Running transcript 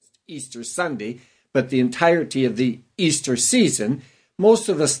Easter Sunday, but the entirety of the Easter season, most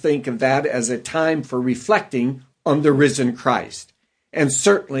of us think of that as a time for reflecting on the risen Christ. And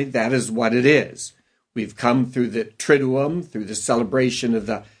certainly that is what it is. We've come through the Triduum, through the celebration of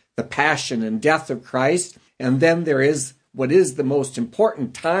the passion and death of Christ, and then there is what is the most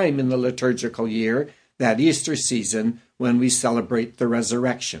important time in the liturgical year, that Easter season, when we celebrate the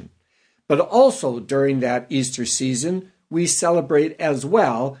resurrection. But also during that Easter season, we celebrate as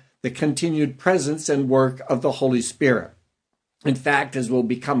well the continued presence and work of the Holy Spirit. In fact, as we'll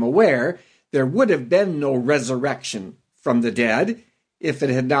become aware, there would have been no resurrection from the dead if it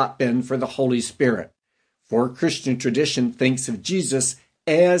had not been for the Holy Spirit. For Christian tradition thinks of Jesus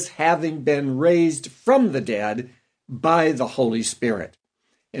as having been raised from the dead by the Holy Spirit.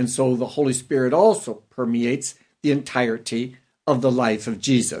 And so the Holy Spirit also permeates the entirety of the life of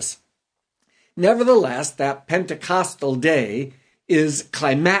Jesus. Nevertheless, that Pentecostal day is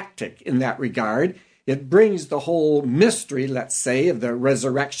climactic in that regard. It brings the whole mystery, let's say, of the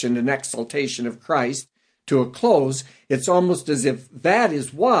resurrection and exaltation of Christ to a close. It's almost as if that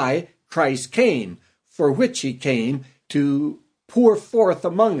is why Christ came, for which he came, to pour forth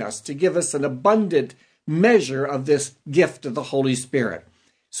among us, to give us an abundant measure of this gift of the Holy Spirit.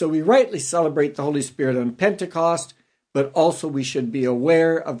 So we rightly celebrate the Holy Spirit on Pentecost, but also we should be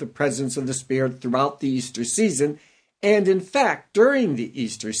aware of the presence of the Spirit throughout the Easter season. And in fact, during the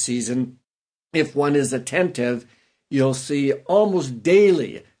Easter season, if one is attentive, you'll see almost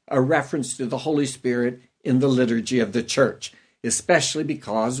daily a reference to the Holy Spirit in the liturgy of the church, especially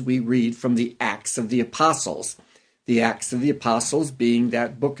because we read from the Acts of the Apostles. The Acts of the Apostles being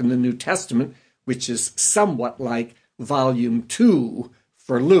that book in the New Testament, which is somewhat like volume 2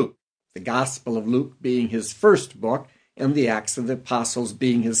 for Luke, the Gospel of Luke being his first book, and the Acts of the Apostles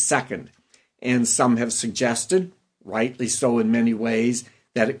being his second. And some have suggested, rightly so in many ways,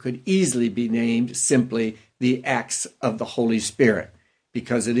 that it could easily be named simply the Acts of the Holy Spirit,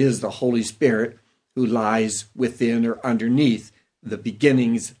 because it is the Holy Spirit who lies within or underneath the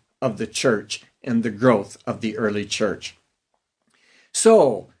beginnings of the church and the growth of the early church.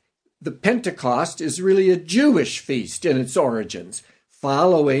 So, the Pentecost is really a Jewish feast in its origins,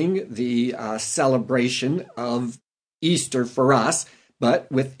 following the celebration of Easter for us,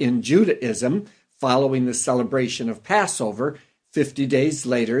 but within Judaism, following the celebration of Passover, 50 days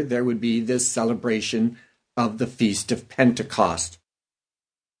later, there would be this celebration of the Feast of Pentecost.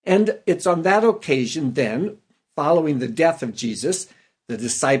 And it's on that occasion then, following the death of Jesus, the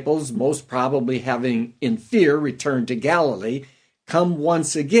disciples, most probably having in fear returned to Galilee, come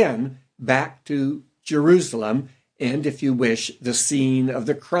once again back to Jerusalem, and if you wish, the scene of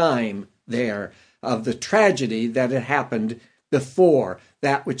the crime there, of the tragedy that had happened before,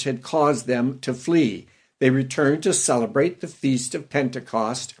 that which had caused them to flee. They returned to celebrate the Feast of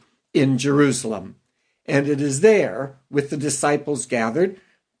Pentecost in Jerusalem. And it is there, with the disciples gathered,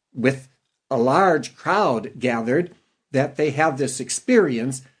 with a large crowd gathered, that they have this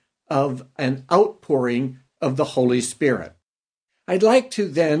experience of an outpouring of the Holy Spirit. I'd like to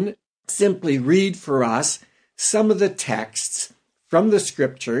then simply read for us some of the texts from the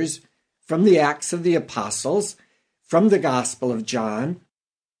Scriptures, from the Acts of the Apostles, from the Gospel of John,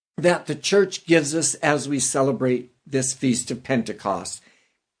 that the church gives us as we celebrate this Feast of Pentecost.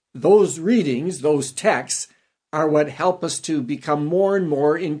 Those readings, those texts, are what help us to become more and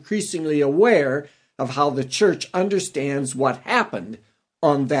more increasingly aware of how the church understands what happened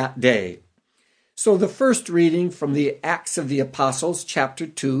on that day. So the first reading from the Acts of the Apostles, chapter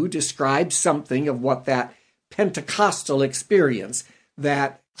 2, describes something of what that Pentecostal experience,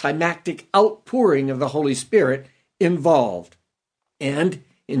 that climactic outpouring of the Holy Spirit, involved. And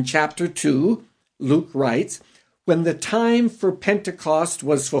in chapter 2, Luke writes, "When the time for Pentecost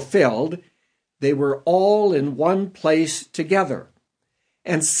was fulfilled, they were all in one place together.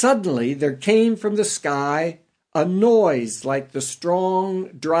 And suddenly there came from the sky a noise like the strong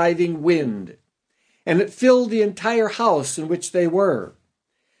driving wind, and it filled the entire house in which they were.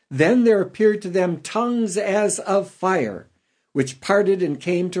 Then there appeared to them tongues as of fire, which parted and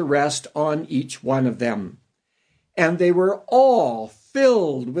came to rest on each one of them. And they were all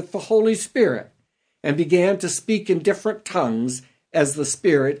filled with the Holy Spirit, and began to speak in different tongues as the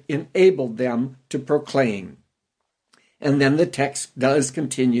Spirit enabled them to proclaim." And then the text does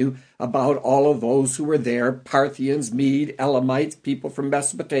continue about all of those who were there, Parthians, Mede, Elamites, people from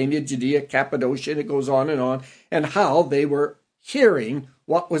Mesopotamia, Judea, Cappadocia, and it goes on, and how they were hearing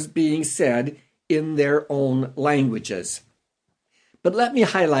what was being said in their own languages. But let me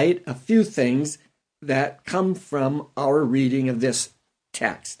highlight a few things that come from our reading of this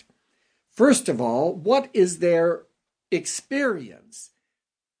text. First of all, what is their experience